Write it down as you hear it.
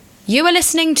You are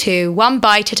listening to One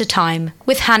Bite at a Time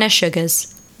with Hannah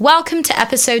Sugars. Welcome to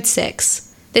episode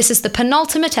 6. This is the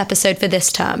penultimate episode for this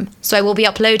term, so I will be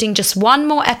uploading just one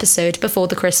more episode before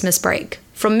the Christmas break.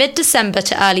 From mid-December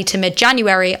to early to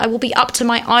mid-January, I will be up to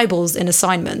my eyeballs in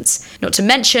assignments. Not to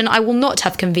mention, I will not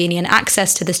have convenient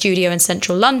access to the studio in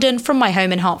central London from my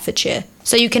home in Hertfordshire.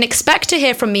 So you can expect to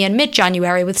hear from me in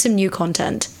mid-January with some new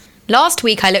content. Last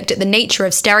week, I looked at the nature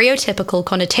of stereotypical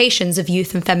connotations of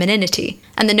youth and femininity,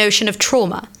 and the notion of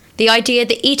trauma, the idea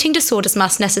that eating disorders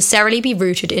must necessarily be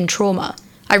rooted in trauma.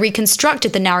 I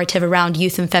reconstructed the narrative around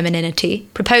youth and femininity,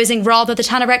 proposing rather that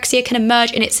anorexia can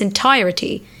emerge in its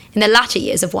entirety in the latter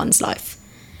years of one's life,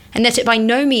 and that it by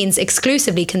no means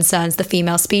exclusively concerns the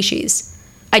female species.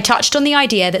 I touched on the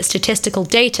idea that statistical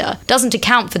data doesn't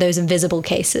account for those invisible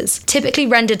cases, typically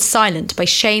rendered silent by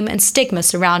shame and stigma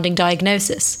surrounding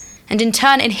diagnosis, and in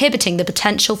turn inhibiting the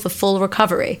potential for full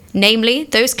recovery, namely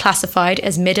those classified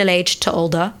as middle-aged to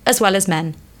older, as well as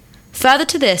men. Further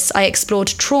to this, I explored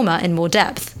trauma in more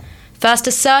depth, first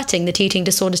asserting that eating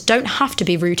disorders don't have to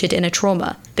be rooted in a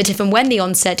trauma, but if and when the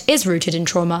onset is rooted in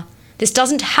trauma, this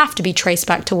doesn't have to be traced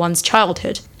back to one's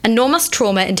childhood, and nor must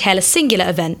trauma entail a singular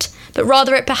event, but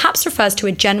rather it perhaps refers to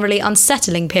a generally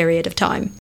unsettling period of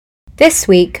time. This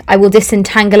week, I will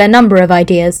disentangle a number of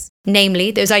ideas, namely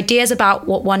those ideas about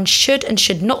what one should and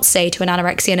should not say to an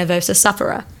anorexia nervosa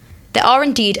sufferer. There are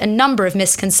indeed a number of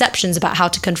misconceptions about how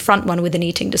to confront one with an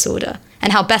eating disorder,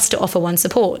 and how best to offer one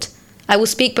support. I will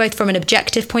speak both from an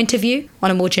objective point of view,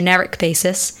 on a more generic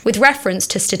basis, with reference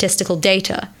to statistical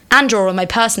data, and draw on my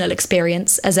personal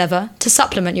experience, as ever, to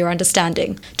supplement your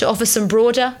understanding, to offer some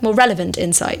broader, more relevant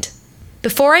insight.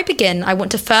 Before I begin, I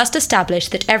want to first establish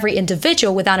that every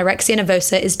individual with anorexia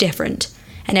nervosa is different,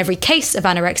 and every case of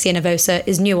anorexia nervosa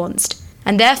is nuanced,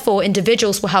 and therefore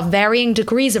individuals will have varying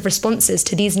degrees of responses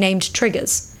to these named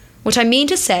triggers. What I mean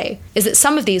to say is that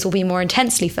some of these will be more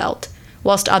intensely felt,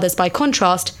 whilst others, by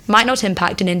contrast, might not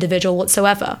impact an individual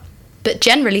whatsoever. But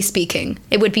generally speaking,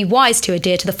 it would be wise to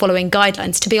adhere to the following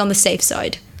guidelines to be on the safe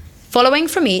side. Following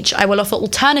from each, I will offer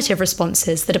alternative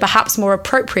responses that are perhaps more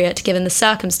appropriate given the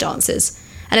circumstances,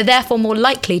 and are therefore more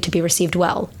likely to be received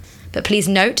well. But please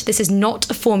note, this is not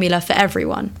a formula for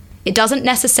everyone. It doesn't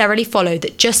necessarily follow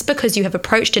that just because you have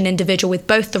approached an individual with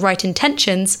both the right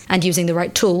intentions and using the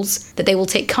right tools, that they will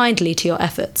take kindly to your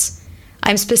efforts.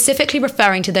 I am specifically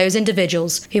referring to those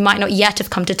individuals who might not yet have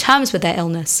come to terms with their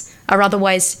illness, are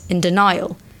otherwise in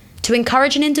denial. To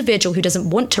encourage an individual who doesn't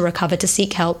want to recover to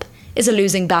seek help is a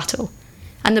losing battle,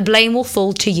 and the blame will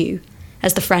fall to you,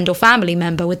 as the friend or family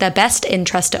member with their best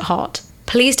interest at heart.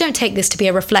 Please don't take this to be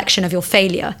a reflection of your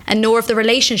failure, and nor of the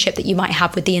relationship that you might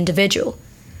have with the individual.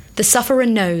 The sufferer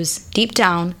knows, deep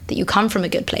down, that you come from a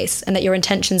good place, and that your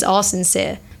intentions are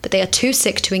sincere, but they are too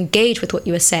sick to engage with what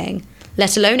you are saying,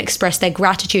 let alone express their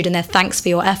gratitude and their thanks for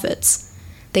your efforts.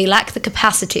 They lack the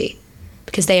capacity,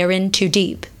 because they are in too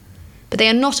deep. But they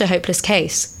are not a hopeless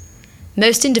case.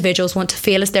 Most individuals want to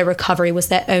feel as their recovery was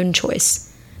their own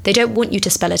choice. They don't want you to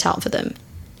spell it out for them.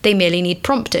 They merely need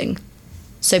prompting.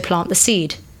 So plant the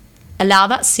seed. Allow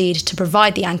that seed to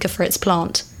provide the anchor for its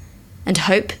plant, and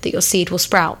hope that your seed will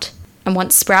sprout. And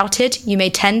once sprouted, you may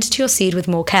tend to your seed with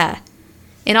more care.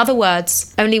 In other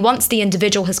words, only once the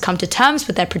individual has come to terms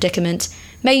with their predicament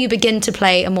may you begin to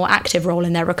play a more active role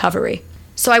in their recovery.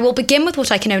 So I will begin with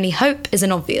what I can only hope is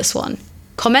an obvious one.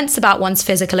 Comments about one's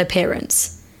physical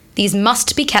appearance. These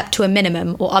must be kept to a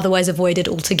minimum or otherwise avoided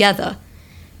altogether.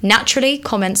 Naturally,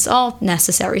 comments are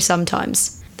necessary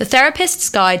sometimes. The Therapist's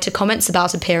Guide to Comments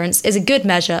About Appearance is a good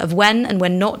measure of when and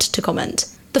when not to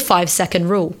comment. The 5-second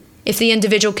rule. If the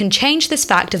individual can change this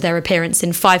fact of their appearance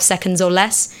in 5 seconds or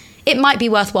less, it might be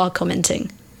worthwhile commenting.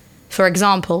 For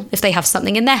example, if they have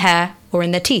something in their hair or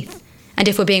in their teeth. And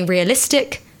if we're being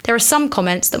realistic, there are some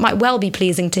comments that might well be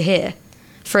pleasing to hear.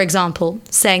 For example,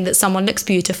 saying that someone looks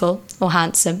beautiful or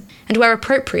handsome, and where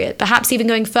appropriate, perhaps even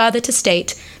going further to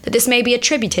state that this may be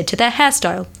attributed to their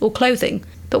hairstyle or clothing,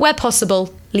 but where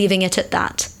possible, leaving it at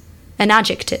that. An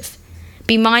adjective.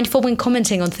 Be mindful when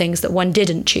commenting on things that one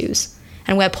didn't choose,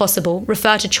 and where possible,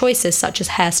 refer to choices such as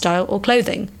hairstyle or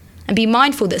clothing, and be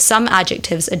mindful that some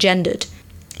adjectives are gendered.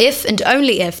 If and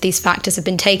only if these factors have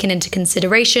been taken into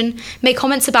consideration, may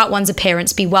comments about one's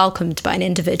appearance be welcomed by an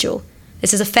individual.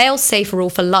 This is a fail-safe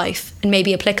rule for life, and may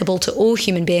be applicable to all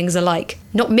human beings alike,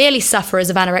 not merely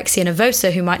sufferers of anorexia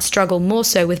nervosa who might struggle more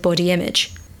so with body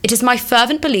image. It is my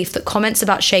fervent belief that comments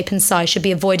about shape and size should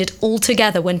be avoided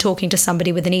altogether when talking to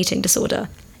somebody with an eating disorder,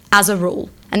 as a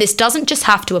rule. And this doesn't just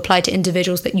have to apply to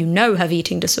individuals that you know have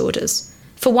eating disorders.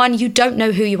 For one, you don't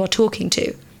know who you are talking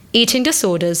to. Eating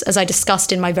disorders, as I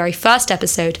discussed in my very first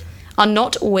episode, are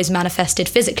not always manifested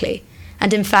physically,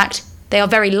 and in fact, they are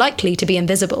very likely to be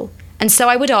invisible. And so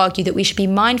I would argue that we should be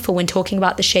mindful when talking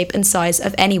about the shape and size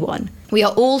of anyone. We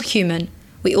are all human.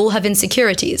 We all have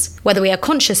insecurities, whether we are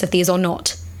conscious of these or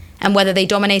not. And whether they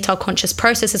dominate our conscious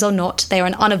processes or not, they are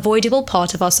an unavoidable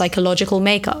part of our psychological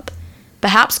makeup.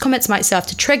 Perhaps comments might serve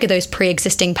to trigger those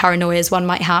pre-existing paranoias one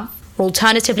might have, or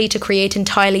alternatively to create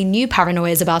entirely new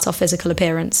paranoias about our physical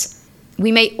appearance.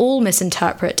 We may all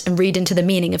misinterpret and read into the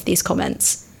meaning of these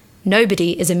comments.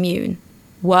 Nobody is immune.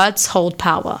 Words hold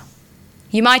power.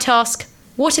 You might ask,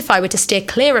 what if I were to steer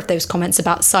clear of those comments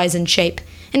about size and shape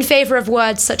in favour of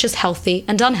words such as healthy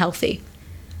and unhealthy?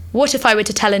 What if I were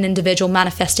to tell an individual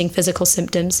manifesting physical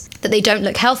symptoms that they don't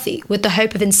look healthy with the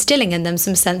hope of instilling in them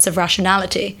some sense of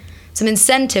rationality, some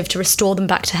incentive to restore them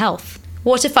back to health?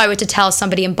 What if I were to tell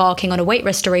somebody embarking on a weight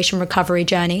restoration recovery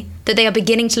journey that they are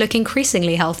beginning to look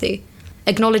increasingly healthy,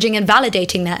 acknowledging and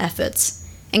validating their efforts,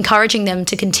 encouraging them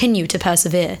to continue to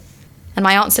persevere? And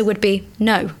my answer would be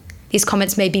no. These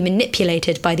comments may be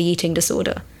manipulated by the eating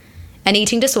disorder. An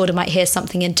eating disorder might hear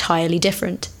something entirely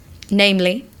different.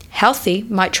 Namely, healthy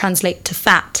might translate to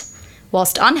fat,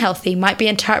 whilst unhealthy might be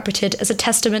interpreted as a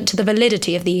testament to the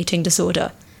validity of the eating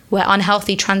disorder, where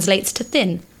unhealthy translates to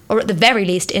thin, or at the very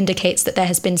least indicates that there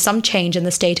has been some change in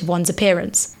the state of one's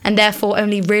appearance, and therefore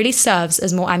only really serves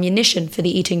as more ammunition for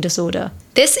the eating disorder.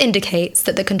 This indicates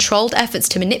that the controlled efforts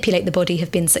to manipulate the body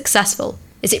have been successful.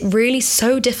 Is it really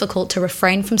so difficult to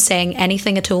refrain from saying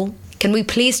anything at all? Can we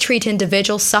please treat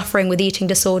individuals suffering with eating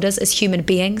disorders as human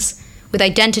beings, with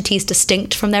identities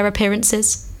distinct from their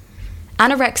appearances?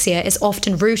 Anorexia is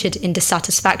often rooted in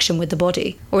dissatisfaction with the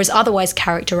body, or is otherwise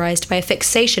characterized by a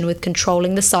fixation with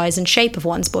controlling the size and shape of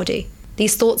one's body.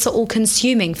 These thoughts are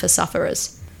all-consuming for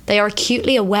sufferers. They are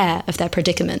acutely aware of their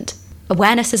predicament.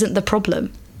 Awareness isn't the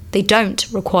problem. They don't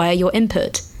require your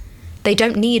input. They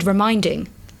don't need reminding.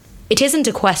 It isn't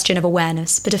a question of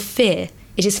awareness, but of fear.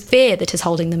 It is fear that is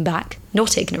holding them back,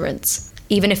 not ignorance.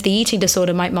 Even if the eating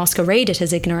disorder might masquerade it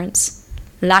as ignorance,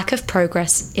 lack of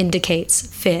progress indicates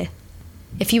fear.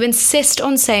 If you insist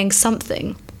on saying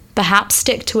something, perhaps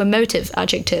stick to emotive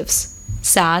adjectives.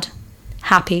 Sad,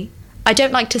 happy. I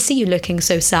don't like to see you looking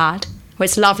so sad, or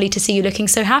it's lovely to see you looking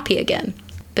so happy again.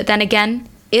 But then again,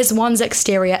 is one's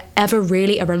exterior ever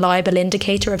really a reliable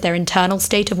indicator of their internal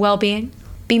state of well-being?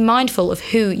 Be mindful of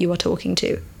who you are talking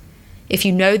to. If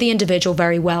you know the individual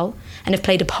very well and have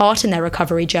played a part in their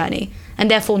recovery journey,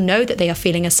 and therefore know that they are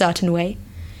feeling a certain way,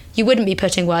 you wouldn't be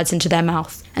putting words into their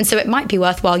mouth, and so it might be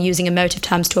worthwhile using emotive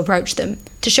terms to approach them,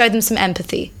 to show them some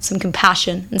empathy, some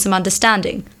compassion, and some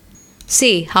understanding.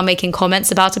 See how making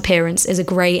comments about appearance is a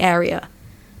grey area.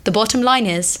 The bottom line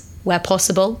is, where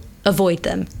possible, avoid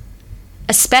them.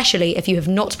 Especially if you have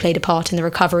not played a part in the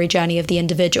recovery journey of the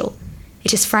individual.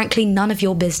 It is frankly none of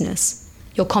your business.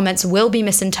 Your comments will be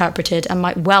misinterpreted and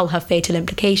might well have fatal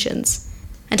implications.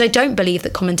 And I don't believe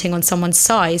that commenting on someone's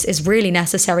size is really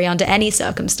necessary under any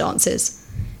circumstances,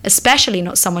 especially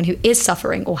not someone who is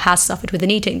suffering or has suffered with an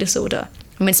eating disorder.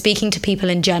 And when speaking to people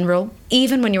in general,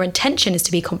 even when your intention is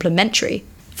to be complimentary,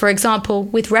 for example,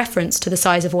 with reference to the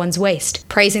size of one's waist,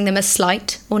 praising them as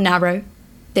slight or narrow,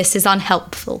 this is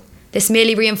unhelpful. This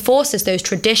merely reinforces those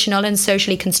traditional and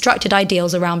socially constructed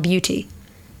ideals around beauty.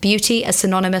 Beauty as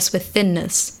synonymous with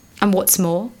thinness. And what's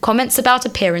more, comments about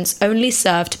appearance only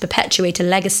serve to perpetuate a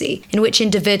legacy in which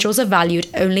individuals are valued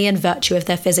only in virtue of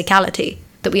their physicality,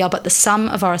 that we are but the sum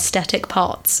of our aesthetic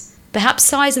parts. Perhaps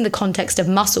size in the context of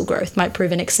muscle growth might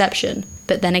prove an exception,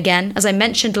 but then again, as I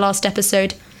mentioned last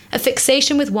episode, a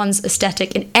fixation with one's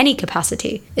aesthetic in any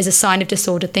capacity is a sign of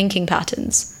disordered thinking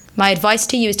patterns. My advice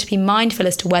to you is to be mindful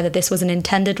as to whether this was an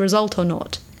intended result or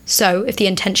not. So, if the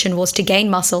intention was to gain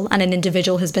muscle and an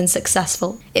individual has been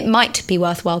successful, it might be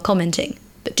worthwhile commenting.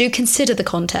 But do consider the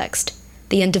context,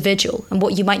 the individual, and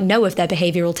what you might know of their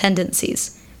behavioural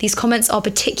tendencies. These comments are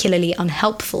particularly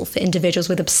unhelpful for individuals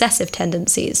with obsessive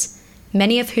tendencies,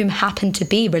 many of whom happen to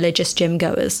be religious gym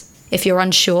goers. If you're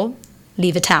unsure,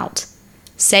 leave it out.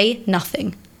 Say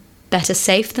nothing. Better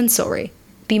safe than sorry.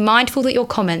 Be mindful that your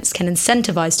comments can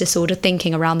incentivize disordered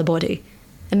thinking around the body.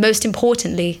 And most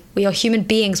importantly, we are human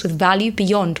beings with value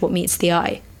beyond what meets the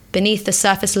eye. Beneath the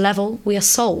surface level, we are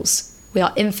souls. We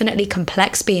are infinitely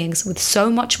complex beings with so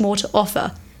much more to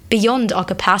offer, beyond our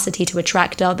capacity to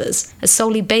attract others, as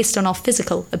solely based on our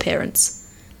physical appearance.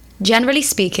 Generally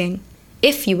speaking,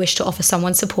 if you wish to offer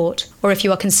someone support, or if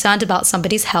you are concerned about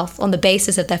somebody's health on the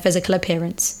basis of their physical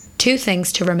appearance, 2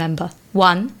 things to remember.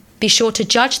 1, be sure to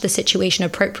judge the situation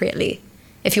appropriately.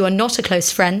 If you are not a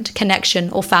close friend, connection,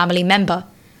 or family member,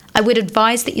 I would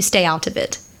advise that you stay out of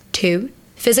it. 2,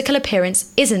 Physical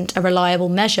appearance isn't a reliable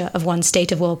measure of one's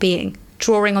state of well-being.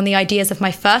 Drawing on the ideas of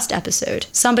my first episode,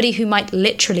 somebody who might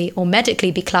literally or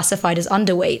medically be classified as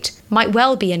underweight might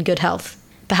well be in good health.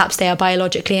 Perhaps they are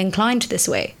biologically inclined this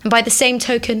way. And by the same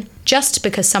token, just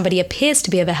because somebody appears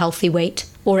to be of a healthy weight,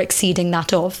 or exceeding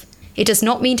that of, it does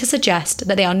not mean to suggest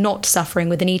that they are not suffering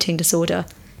with an eating disorder.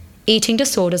 Eating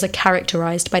disorders are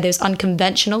characterized by those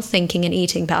unconventional thinking and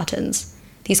eating patterns.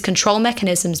 These control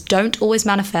mechanisms don't always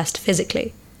manifest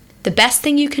physically. The best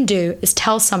thing you can do is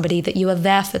tell somebody that you are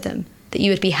there for them, that you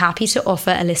would be happy to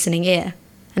offer a listening ear,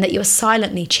 and that you are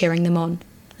silently cheering them on.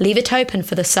 Leave it open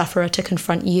for the sufferer to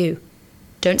confront you.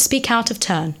 Don't speak out of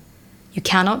turn. You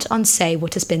cannot unsay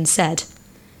what has been said.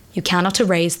 You cannot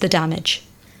erase the damage.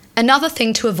 Another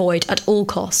thing to avoid at all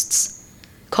costs: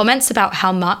 comments about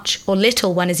how much or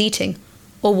little one is eating,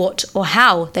 or what or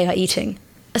how they are eating.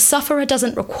 A sufferer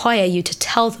doesn't require you to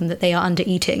tell them that they are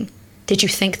under-eating. Did you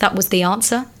think that was the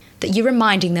answer? That you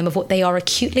reminding them of what they are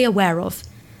acutely aware of,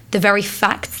 the very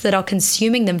facts that are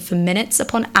consuming them for minutes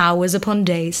upon hours upon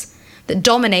days, that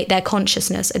dominate their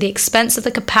consciousness at the expense of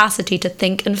the capacity to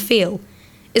think and feel,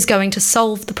 is going to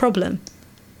solve the problem.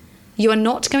 You are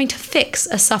not going to fix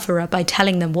a sufferer by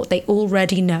telling them what they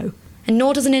already know, and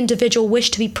nor does an individual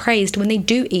wish to be praised when they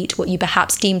do eat what you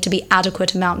perhaps deem to be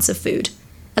adequate amounts of food.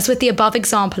 As with the above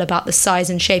example about the size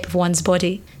and shape of one's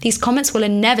body, these comments will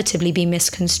inevitably be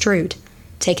misconstrued,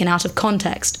 taken out of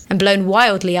context, and blown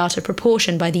wildly out of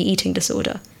proportion by the eating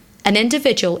disorder. An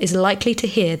individual is likely to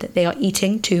hear that they are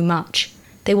eating too much.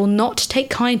 They will not take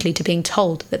kindly to being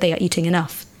told that they are eating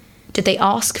enough. Did they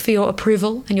ask for your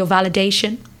approval and your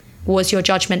validation? Was your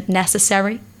judgment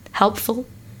necessary? Helpful?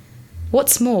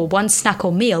 What's more, one snack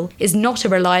or meal is not a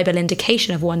reliable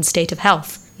indication of one's state of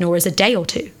health, nor is a day or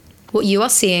two. What you are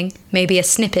seeing may be a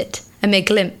snippet, a mere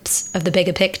glimpse of the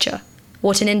bigger picture.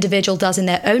 What an individual does in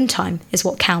their own time is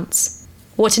what counts.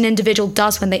 What an individual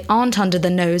does when they aren't under the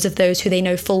nose of those who they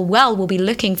know full well will be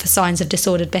looking for signs of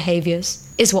disordered behaviours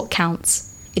is what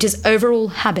counts. It is overall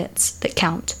habits that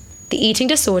count. The eating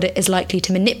disorder is likely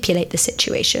to manipulate the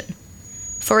situation.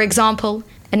 For example,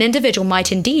 an individual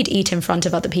might indeed eat in front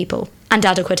of other people, and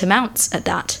adequate amounts at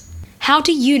that. How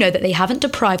do you know that they haven't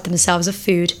deprived themselves of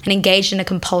food and engaged in a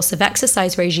compulsive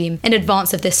exercise regime in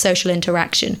advance of this social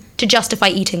interaction to justify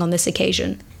eating on this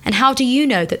occasion? And how do you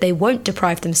know that they won't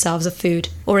deprive themselves of food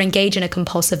or engage in a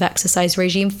compulsive exercise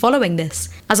regime following this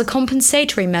as a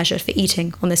compensatory measure for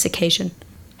eating on this occasion?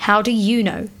 How do you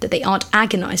know that they aren't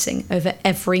agonizing over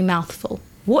every mouthful?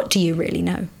 What do you really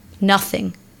know?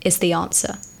 Nothing is the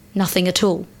answer. Nothing at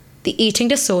all. The eating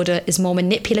disorder is more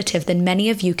manipulative than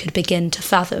many of you could begin to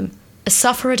fathom. A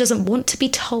sufferer doesn't want to be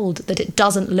told that it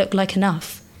doesn't look like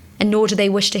enough, and nor do they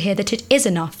wish to hear that it is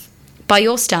enough, by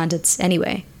your standards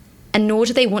anyway, and nor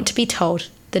do they want to be told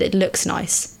that it looks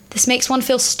nice. This makes one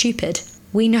feel stupid.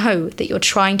 We know that you're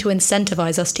trying to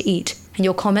incentivize us to eat, and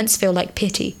your comments feel like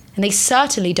pity, and they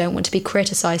certainly don't want to be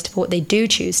criticized for what they do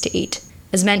choose to eat.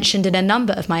 As mentioned in a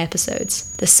number of my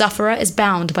episodes, the sufferer is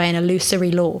bound by an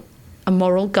illusory law, a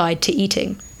moral guide to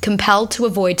eating, compelled to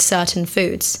avoid certain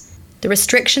foods. The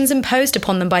restrictions imposed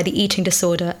upon them by the eating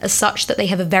disorder are such that they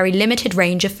have a very limited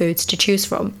range of foods to choose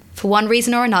from. For one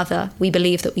reason or another, we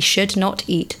believe that we should not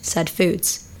eat said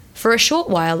foods. For a short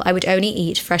while, I would only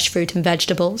eat fresh fruit and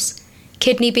vegetables,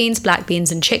 kidney beans, black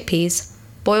beans and chickpeas,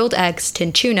 boiled eggs,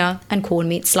 tinned tuna, and corned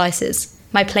meat slices.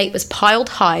 My plate was piled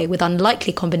high with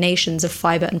unlikely combinations of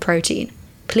fibre and protein.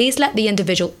 Please let the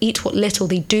individual eat what little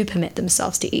they do permit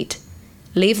themselves to eat.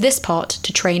 Leave this part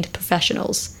to trained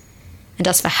professionals. And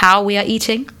as for how we are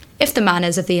eating, if the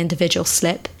manners of the individual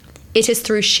slip, it is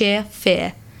through sheer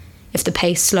fear. If the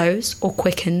pace slows or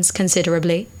quickens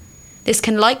considerably, this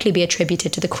can likely be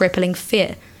attributed to the crippling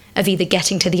fear of either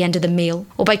getting to the end of the meal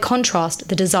or, by contrast,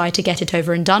 the desire to get it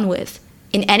over and done with.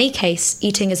 In any case,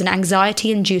 eating is an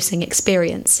anxiety-inducing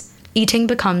experience. Eating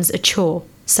becomes a chore,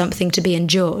 something to be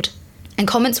endured. And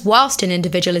comments whilst an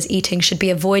individual is eating should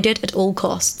be avoided at all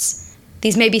costs.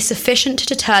 These may be sufficient to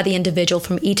deter the individual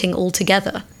from eating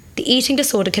altogether. The eating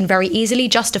disorder can very easily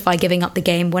justify giving up the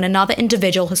game when another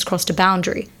individual has crossed a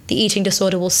boundary. The eating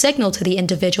disorder will signal to the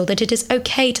individual that it is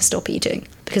okay to stop eating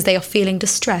because they are feeling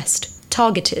distressed,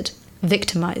 targeted,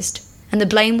 victimized, and the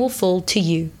blame will fall to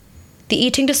you. The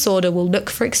eating disorder will look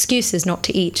for excuses not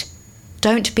to eat.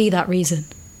 Don't be that reason.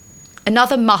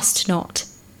 Another must not.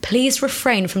 Please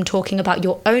refrain from talking about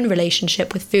your own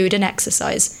relationship with food and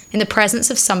exercise in the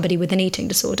presence of somebody with an eating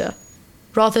disorder.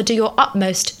 Rather, do your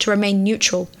utmost to remain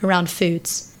neutral around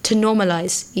foods, to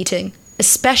normalize eating.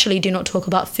 Especially do not talk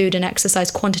about food and exercise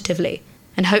quantitatively.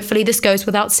 And hopefully this goes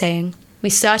without saying, We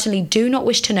certainly do not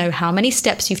wish to know how many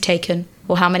steps you've taken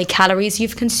or how many calories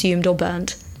you've consumed or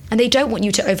burned. And they don't want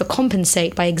you to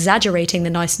overcompensate by exaggerating the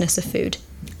niceness of food.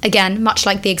 Again, much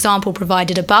like the example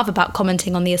provided above about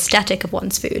commenting on the aesthetic of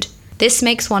one's food, this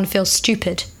makes one feel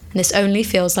stupid, and this only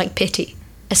feels like pity.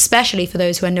 Especially for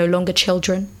those who are no longer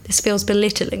children, this feels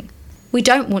belittling. We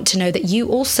don't want to know that you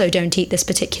also don't eat this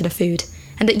particular food,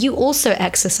 and that you also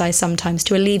exercise sometimes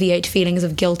to alleviate feelings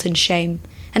of guilt and shame,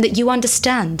 and that you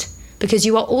understand, because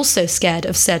you are also scared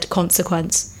of said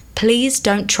consequence. Please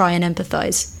don't try and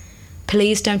empathize.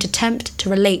 Please don't attempt to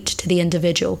relate to the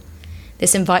individual.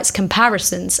 This invites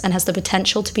comparisons and has the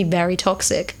potential to be very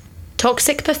toxic.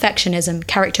 Toxic perfectionism,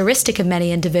 characteristic of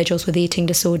many individuals with eating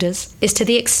disorders, is to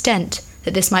the extent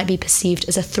that this might be perceived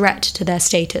as a threat to their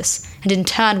status, and in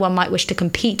turn one might wish to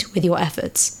compete with your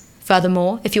efforts.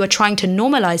 Furthermore, if you are trying to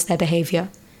normalize their behavior,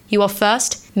 you are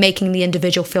first making the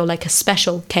individual feel like a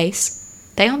special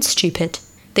case. They aren't stupid.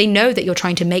 They know that you're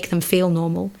trying to make them feel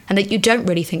normal, and that you don't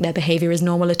really think their behavior is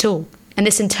normal at all. And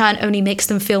this in turn only makes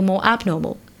them feel more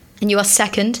abnormal. And you are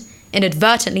second,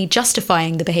 inadvertently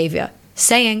justifying the behavior,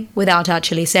 saying, without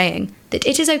actually saying, that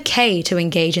it is okay to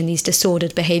engage in these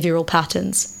disordered behavioral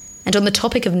patterns. And on the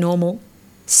topic of normal,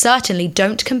 certainly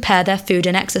don't compare their food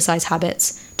and exercise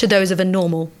habits to those of a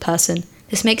normal person.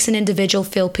 This makes an individual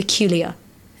feel peculiar,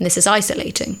 and this is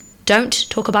isolating. Don't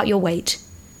talk about your weight.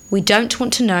 We don't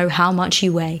want to know how much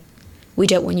you weigh. We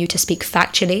don't want you to speak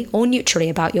factually or neutrally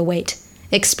about your weight,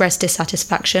 express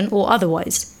dissatisfaction or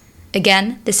otherwise.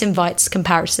 Again, this invites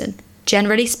comparison.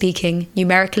 Generally speaking,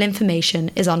 numerical information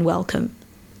is unwelcome.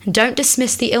 And don't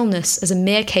dismiss the illness as a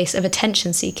mere case of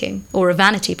attention-seeking or a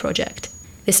vanity project.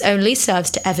 This only serves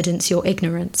to evidence your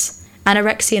ignorance.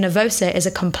 Anorexia nervosa is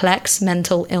a complex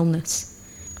mental illness.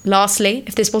 Lastly,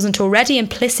 if this wasn't already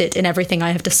implicit in everything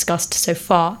I have discussed so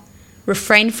far,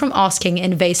 refrain from asking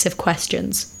invasive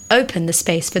questions. Open the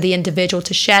space for the individual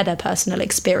to share their personal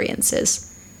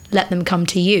experiences. Let them come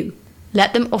to you.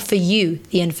 Let them offer you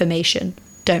the information.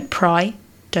 Don't pry.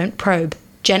 Don't probe.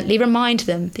 Gently remind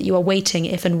them that you are waiting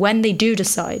if and when they do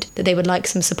decide that they would like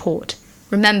some support.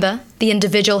 Remember, the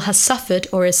individual has suffered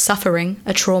or is suffering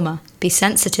a trauma. Be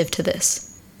sensitive to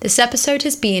this. This episode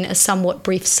has been a somewhat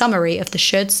brief summary of the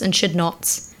shoulds and should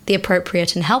nots, the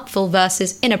appropriate and helpful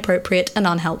versus inappropriate and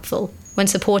unhelpful, when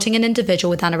supporting an individual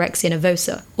with anorexia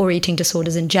nervosa or eating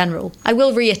disorders in general. I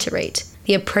will reiterate,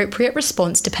 the appropriate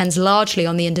response depends largely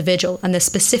on the individual and their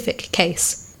specific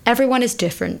case. Everyone is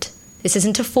different. This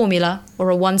isn't a formula or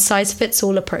a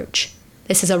one-size-fits-all approach.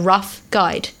 This is a rough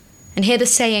guide. And here the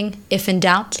saying, if in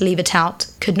doubt, leave it out,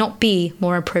 could not be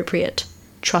more appropriate.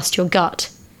 Trust your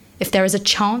gut. If there is a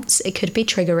chance it could be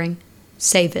triggering,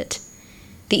 save it.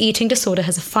 The eating disorder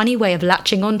has a funny way of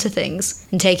latching onto things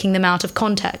and taking them out of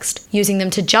context, using them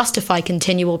to justify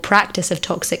continual practice of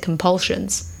toxic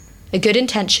compulsions. A good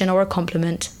intention or a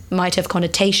compliment might have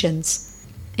connotations.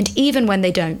 And even when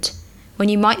they don't, when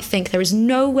you might think there is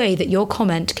no way that your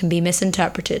comment can be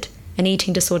misinterpreted, an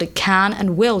eating disorder can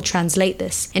and will translate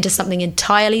this into something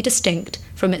entirely distinct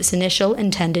from its initial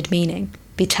intended meaning.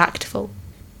 Be tactful.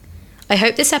 I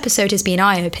hope this episode has been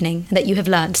eye-opening and that you have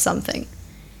learned something.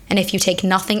 And if you take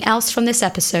nothing else from this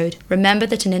episode, remember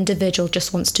that an individual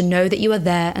just wants to know that you are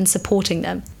there and supporting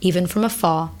them, even from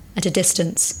afar, at a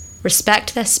distance.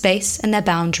 Respect their space and their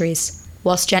boundaries,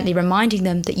 whilst gently reminding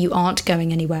them that you aren't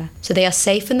going anywhere, so they are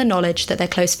safe in the knowledge that their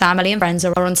close family and friends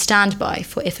are on standby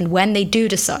for if and when they do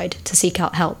decide to seek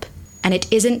out help. And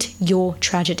it isn't your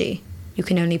tragedy. You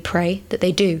can only pray that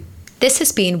they do. This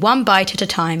has been One Bite at a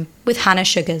Time with Hannah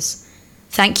Sugars.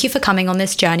 Thank you for coming on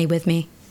this journey with me.